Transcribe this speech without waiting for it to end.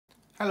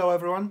Hello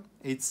everyone,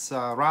 it's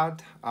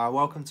Rad.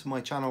 Welcome to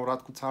my channel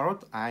Radko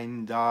Tarot,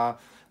 and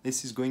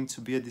this is going to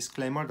be a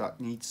disclaimer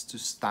that needs to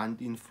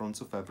stand in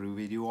front of every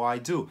video I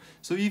do.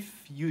 So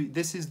if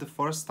this is the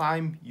first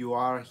time you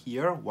are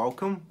here,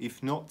 welcome.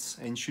 If not,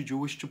 and should you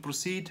wish to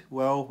proceed,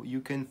 well,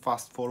 you can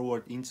fast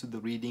forward into the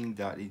reading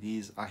that it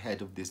is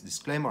ahead of this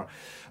disclaimer.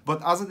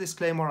 But as a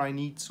disclaimer, I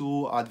need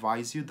to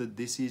advise you that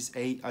this is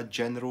a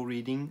general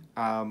reading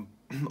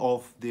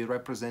of the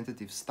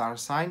representative star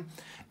sign,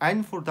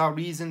 and for that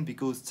reason,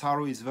 because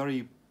tarot is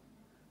very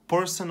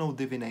personal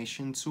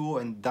divination tool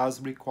and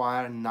does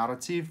require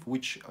narrative,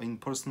 which in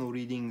personal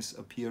readings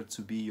appear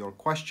to be your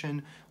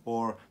question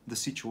or the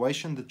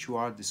situation that you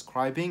are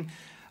describing.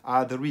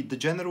 The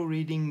general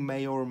reading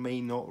may or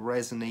may not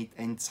resonate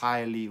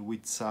entirely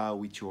with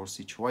your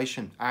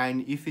situation,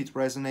 and if it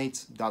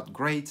resonates, that's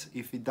great.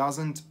 If it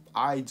doesn't,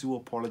 I do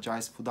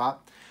apologize for that,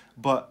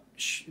 but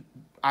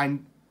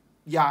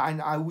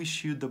and I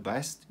wish you the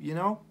best, you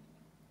know,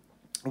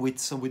 with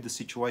the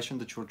situation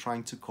that you're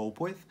trying to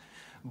cope with.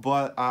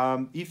 But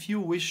if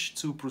you wish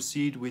to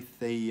proceed with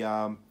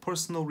the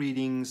personal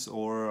readings,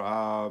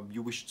 or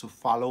you wish to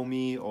follow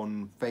me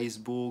on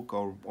Facebook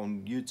or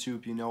on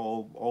YouTube, you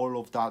know, all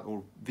of that,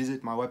 or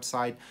visit my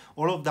website,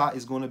 all of that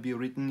is going to be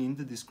written in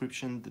the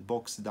description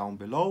box down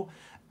below.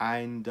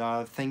 And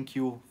thank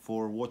you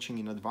for watching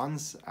in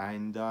advance,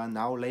 and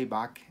now lay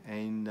back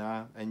and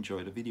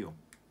enjoy the video.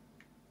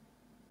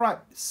 Right,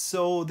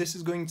 so this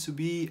is going to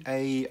be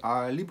a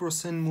Libra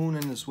Sun, Moon,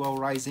 and as well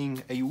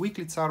Rising, a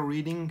weekly tarot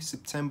reading,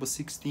 September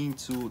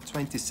 16th to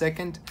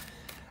 22nd.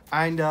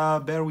 And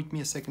bear with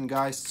me a second,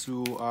 guys,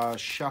 to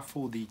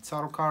shuffle the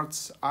tarot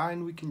cards,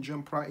 and we can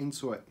jump right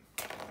into it.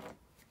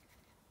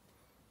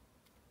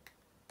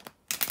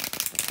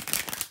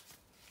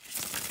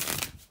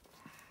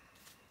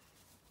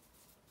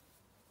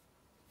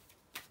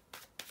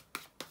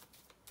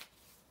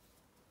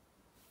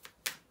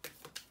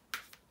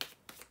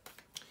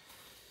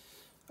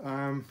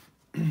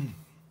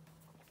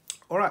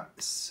 All right,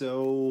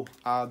 so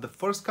the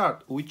first card,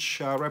 which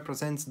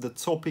represents the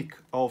topic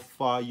of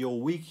your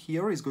week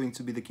here, is going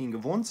to be the King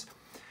of Wands,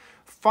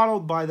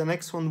 followed by the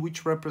next one,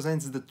 which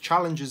represents the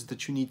challenges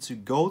that you need to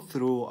go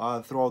through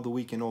throughout the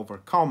week and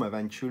overcome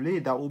eventually.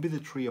 That will be the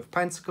Three of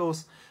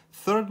Pentacles.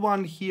 Third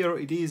one here,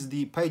 it is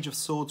the Page of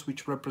Swords,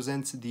 which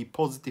represents the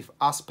positive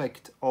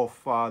aspect of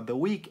the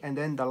week. And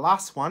then the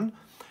last one,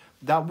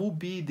 that will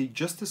be the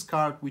Justice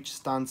card, which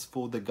stands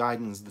for the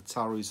guidance that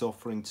tarot is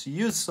offering to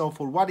you. So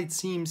for what it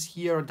seems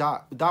here,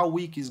 that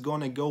week is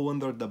going to go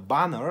under the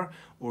banner,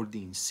 or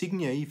the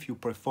insignia if you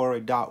prefer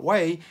it that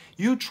way.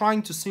 You're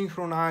trying to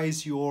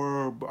synchronize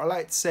your,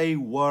 let's say,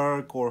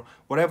 work or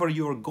whatever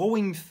you're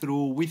going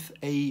through with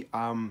a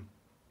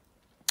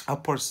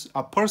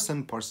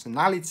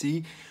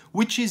personality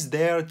which is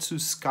there to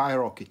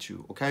skyrocket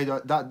you. Okay,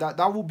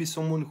 that will be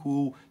someone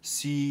who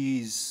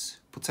sees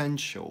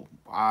potential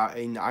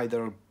in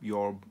either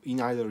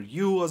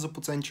you as a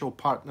potential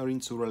partner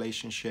into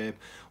relationship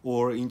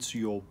or into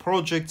your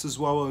projects as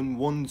well, and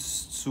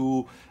wants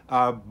to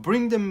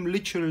bring them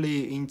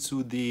literally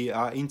into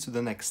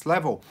the next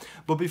level.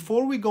 But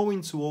before we go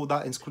into all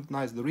that and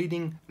scrutinize the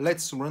reading,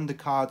 let's run the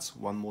cards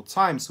one more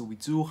time. So we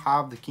do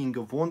have the King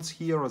of Wands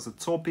here as a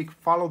topic,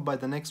 followed by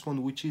the next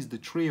one, which is the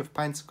Three of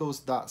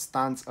Pentacles, that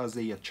stands as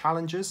a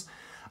challenges.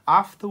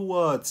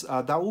 Afterwards,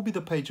 that will be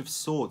the Page of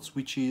Swords,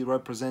 which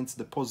represents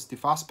the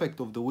positive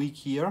aspect of the week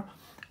here.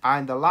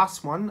 And the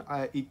last one,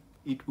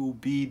 it will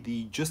be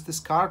the Justice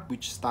card,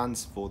 which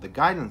stands for the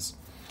guidance.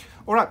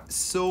 All right,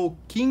 so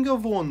King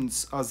of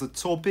Wands as a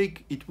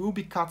topic, it will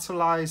be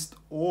catalyzed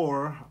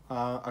or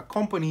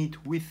accompanied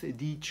with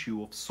the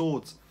Two of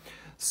Swords.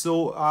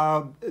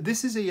 So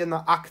this is an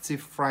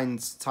active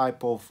friends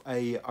type of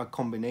a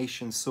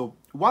combination. So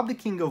what the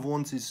King of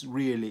Wands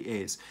really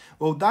is,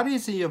 well, that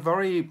is a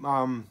very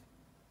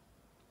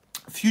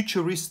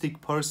futuristic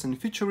person.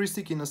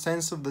 Futuristic in a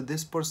sense of that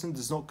this person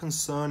does not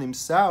concern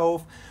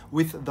himself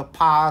with the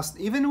past,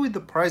 even with the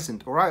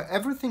present. All right,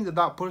 everything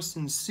that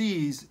person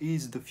sees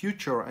is the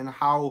future and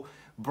how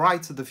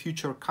bright the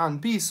future can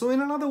be. So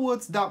in other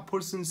words, that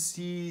person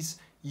sees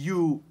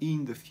you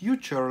in the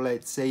future,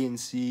 let's say, and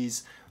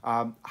sees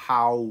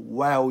how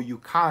well you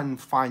can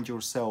find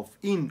yourself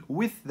in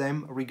with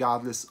them,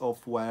 regardless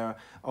of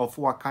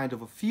what kind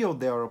of a field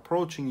they are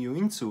approaching you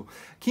into.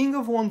 King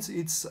of Wands,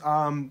 it's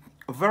a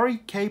very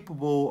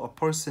capable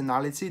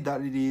personality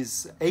that it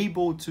is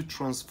able to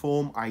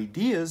transform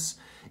ideas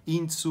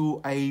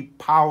into a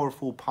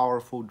powerful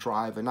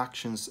drive and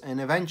actions, and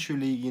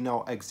eventually, you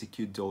know,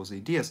 execute those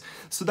ideas.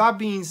 So that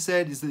being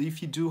said, is that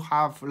if you do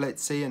have,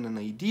 let's say, an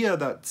idea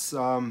that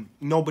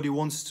nobody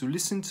wants to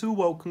listen to,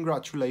 well,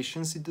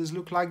 congratulations. It does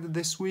look like that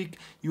this week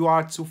you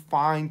are to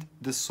find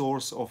the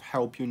source of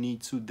help you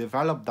need to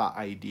develop that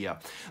idea.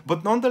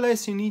 But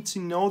nonetheless, you need to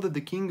know that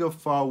the King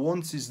of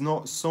Wands is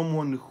not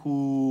someone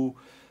who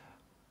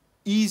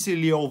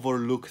easily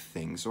overlook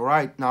things. All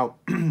right, now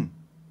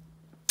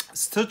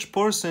such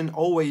person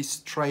always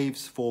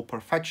strives for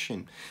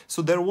perfection,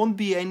 so there won't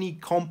be any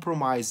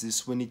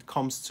compromises when it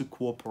comes to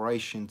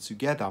cooperation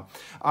together.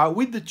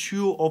 With the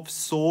Two of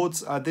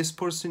Swords, this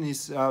person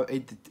is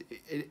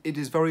it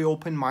is very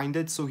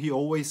open-minded, so he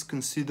always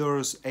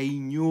considers a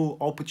new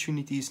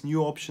opportunities,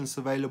 new options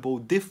available,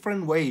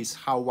 different ways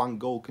how one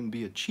goal can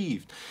be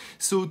achieved.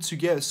 So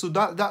together, so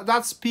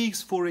that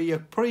speaks for a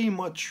pretty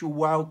much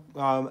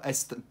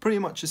pretty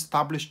much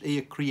established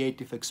a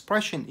creative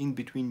expression in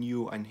between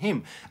you and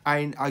him,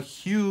 and a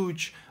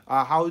huge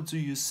how do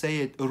you say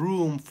it,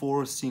 room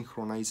for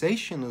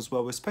synchronization as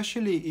well,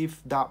 especially if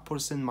that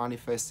person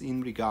manifests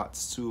in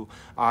regards to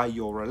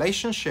your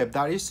relationship.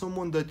 That is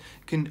someone that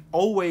can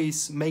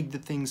always make the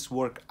things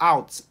work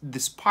out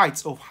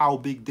despite of how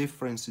big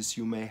differences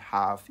you may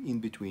have in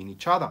between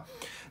each other.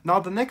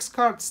 Now the next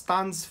card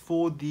stands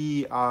for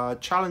the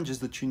challenges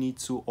that you need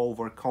to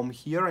overcome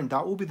here, and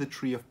that will be the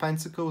Three of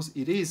Pentacles.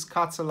 It is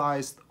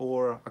catalyzed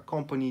or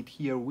accompanied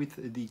here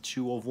with the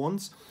Two of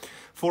Wands.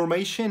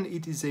 Formation,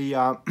 it is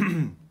a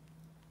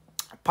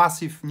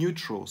passive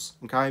neutrals,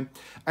 okay,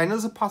 and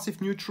as a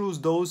passive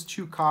neutrals, those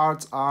two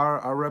cards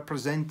are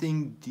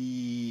representing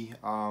the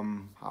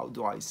how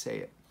do I say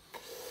it,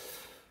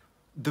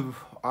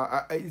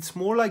 it's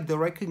more like the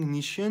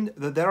recognition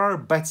that there are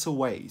better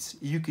ways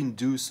you can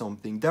do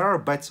something. There are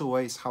better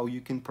ways how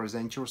you can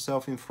present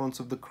yourself in front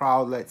of the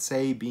crowd, let's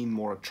say being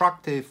more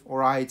attractive, all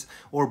right,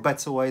 or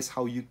better ways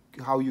how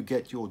you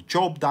get your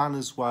job done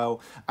as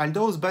well. And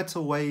those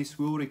better ways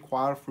will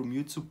require from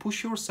you to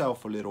push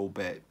yourself a little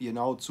bit, you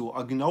know, to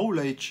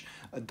acknowledge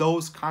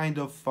those kind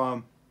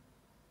of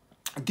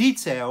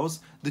details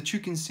that you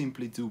can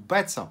simply do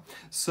better.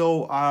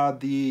 So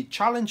the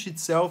challenge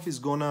itself is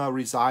gonna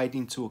reside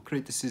into a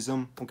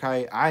criticism,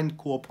 okay, and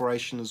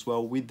cooperation as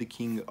well with the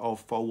King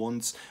of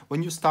Wands.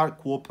 When you start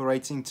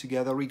cooperating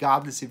together,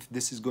 regardless if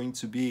this is going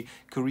to be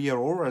career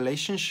or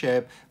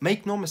relationship,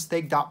 make no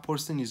mistake, that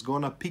person is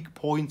gonna pick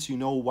points, you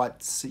know,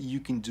 what you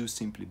can do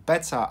simply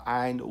better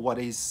and what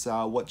is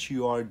what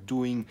you are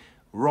doing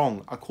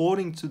wrong,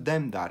 according to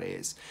them, that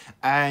is.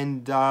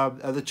 And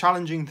the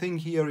challenging thing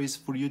here is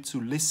for you to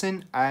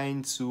listen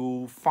and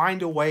to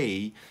find a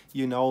way,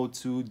 you know,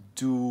 to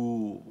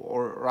do,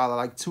 or rather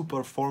like to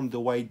perform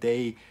the way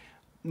they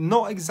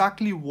not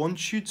exactly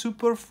want you to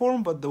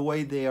perform, but the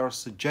way they are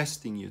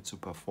suggesting you to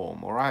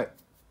perform, all right?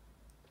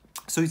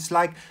 So it's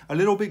like a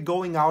little bit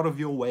going out of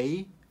your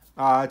way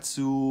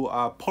to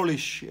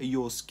polish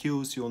your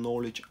skills, your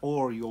knowledge,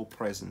 or your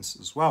presence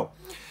as well.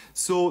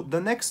 So the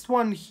next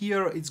one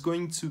here is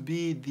going to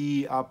be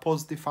the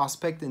positive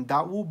aspect, and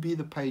that will be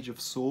the Page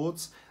of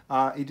Swords.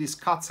 It is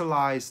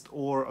catalyzed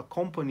or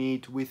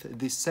accompanied with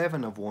the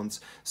Seven of Wands.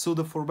 So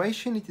the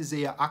formation, it is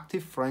a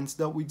active friends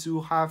that we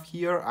do have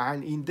here,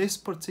 and in this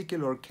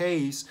particular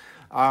case,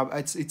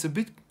 it's a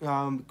bit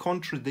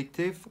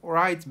contradictive,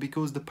 right?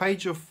 Because the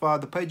Page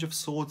of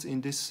Swords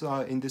in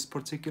this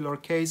particular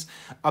case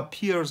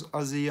appears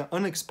as a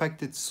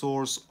unexpected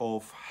source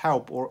of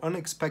help or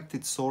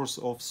unexpected source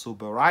of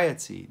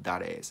sobriety,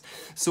 that is.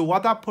 So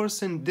what that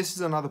person, this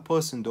is another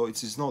person though,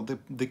 it is not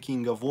the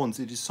King of Wands.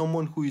 It is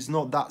someone who is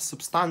not that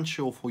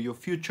substantial for your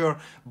future,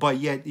 but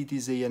yet it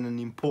is an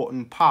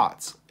important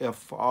part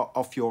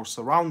of your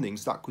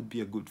surroundings. That could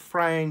be a good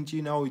friend,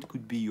 you know, it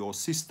could be your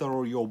sister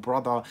or your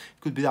brother,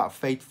 could be that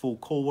faithful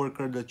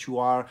co-worker that you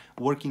are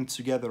working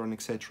together on,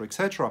 etc,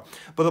 etc.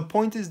 But the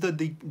point is that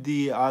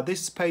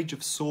this Page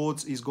of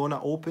Swords is going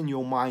to open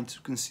your mind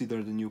to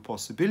consider the new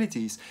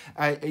possibilities.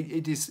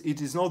 It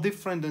is no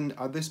different than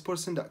this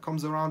person that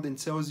comes around and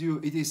tells you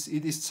it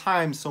is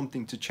time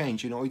something to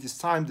change, you know, it is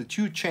time that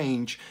you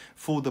change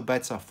for the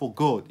better, for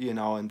good, you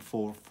know, and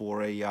for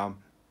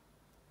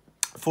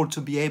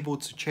to be able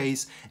to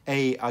chase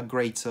a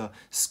greater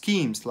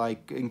schemes,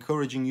 like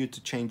encouraging you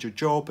to change your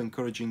job,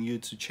 encouraging you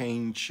to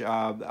change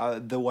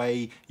the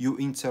way you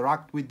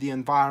interact with the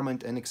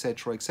environment, and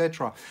etc,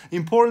 etc.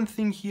 Important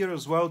thing here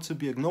as well to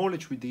be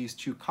acknowledged with these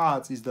two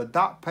cards is that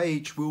that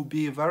page will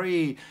be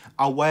very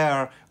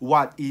aware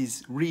what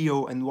is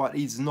real and what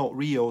is not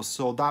real.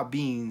 So that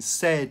being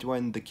said,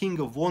 when the King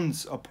of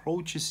Wands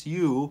approaches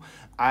you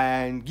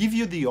and give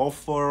you the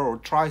offer or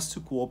tries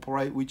to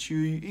cooperate with you,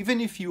 even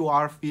if you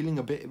are feeling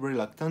a bit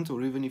reluctant,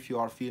 or even if you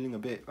are feeling a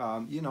bit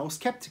you know,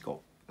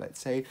 skeptical, let's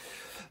say,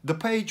 the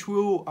page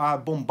will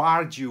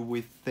bombard you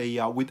with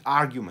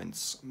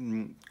arguments,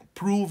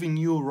 proving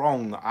you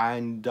wrong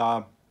and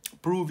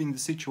proving the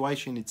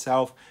situation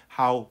itself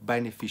how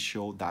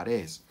beneficial that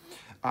is.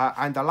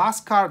 And the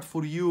last card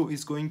for you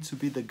is going to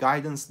be the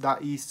Guidance,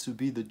 that is to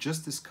be the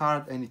Justice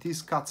card, and it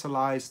is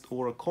catalyzed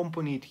or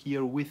accompanied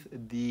here with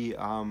the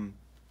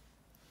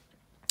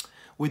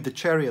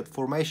Chariot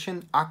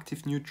formation,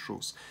 active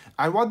neutrals.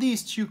 And what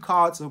these two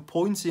cards are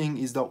pointing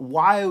is that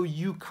while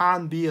you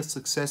can be as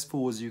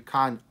successful as you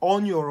can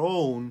on your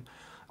own,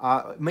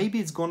 maybe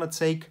it's gonna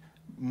take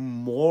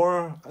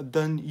more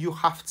than you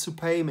have to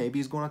pay, maybe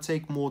it's gonna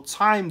take more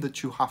time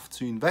that you have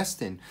to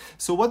invest in.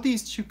 So what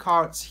these two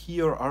cards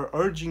here are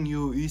urging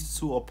you is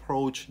to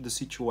approach the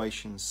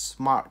situation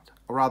smart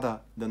rather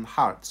than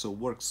hard. So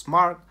work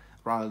smart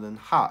rather than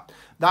heart.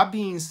 That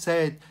being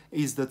said,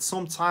 is that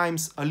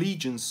sometimes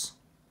allegiance,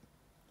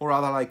 or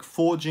rather like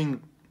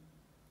forging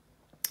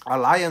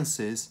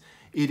alliances,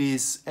 it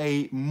is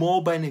a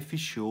more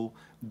beneficial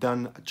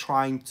than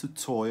trying to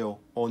toil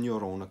on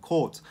your own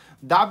accord.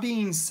 That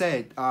being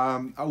said,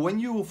 when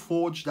you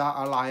forge that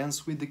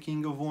alliance with the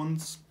King of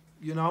Wands,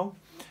 you know,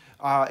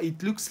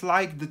 it looks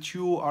like that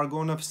you are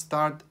gonna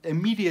start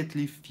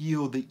immediately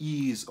feel the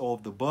ease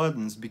of the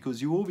burdens,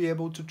 because you will be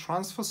able to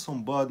transfer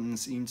some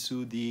burdens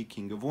into the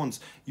King of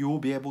Wands. You will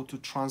be able to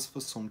transfer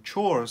some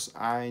chores,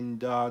 and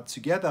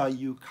together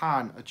you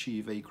can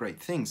achieve a great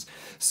things.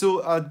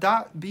 So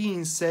that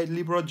being said,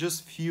 Libra,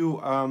 just few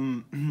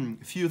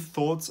few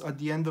thoughts at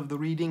the end of the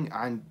reading,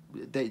 and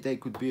they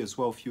could be as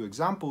well few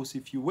examples,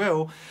 if you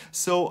will.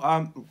 So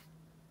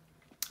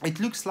it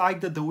looks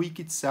like that the week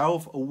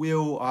itself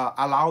will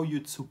allow you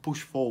to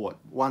push forward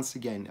once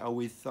again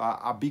with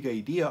a big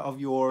idea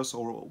of yours,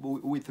 or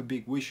with a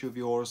big wish of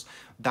yours,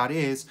 that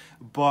is.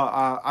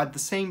 But at the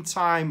same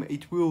time,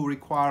 it will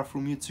require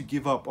from you to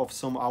give up of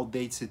some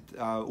outdated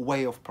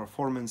way of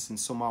performance, and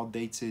some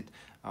outdated,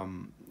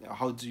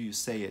 how do you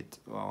say it?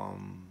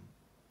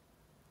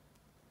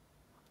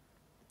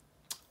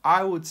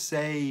 I would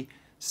say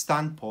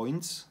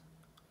standpoints.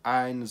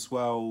 And as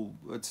well,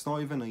 it's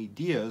not even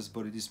ideas,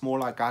 but it is more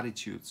like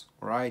attitudes,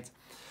 right?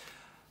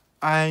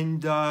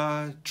 And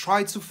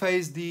try to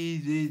face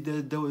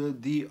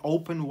the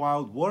open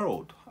wild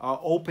world,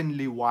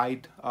 openly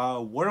wide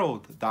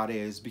world, that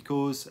is,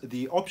 because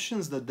the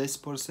options that this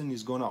person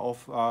is gonna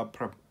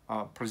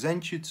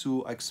present you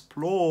to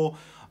explore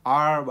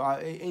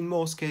are in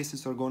most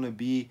cases are gonna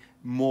be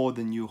more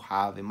than you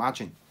have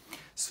imagined.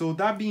 So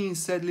that being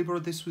said, Libra,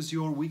 this was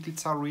your weekly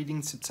tarot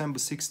reading, September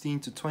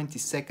 16th to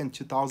 22nd,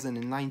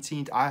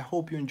 2019. I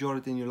hope you enjoyed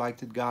it and you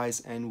liked it,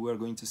 guys, and we're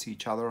going to see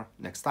each other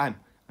next time.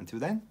 Until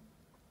then,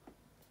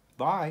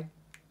 bye.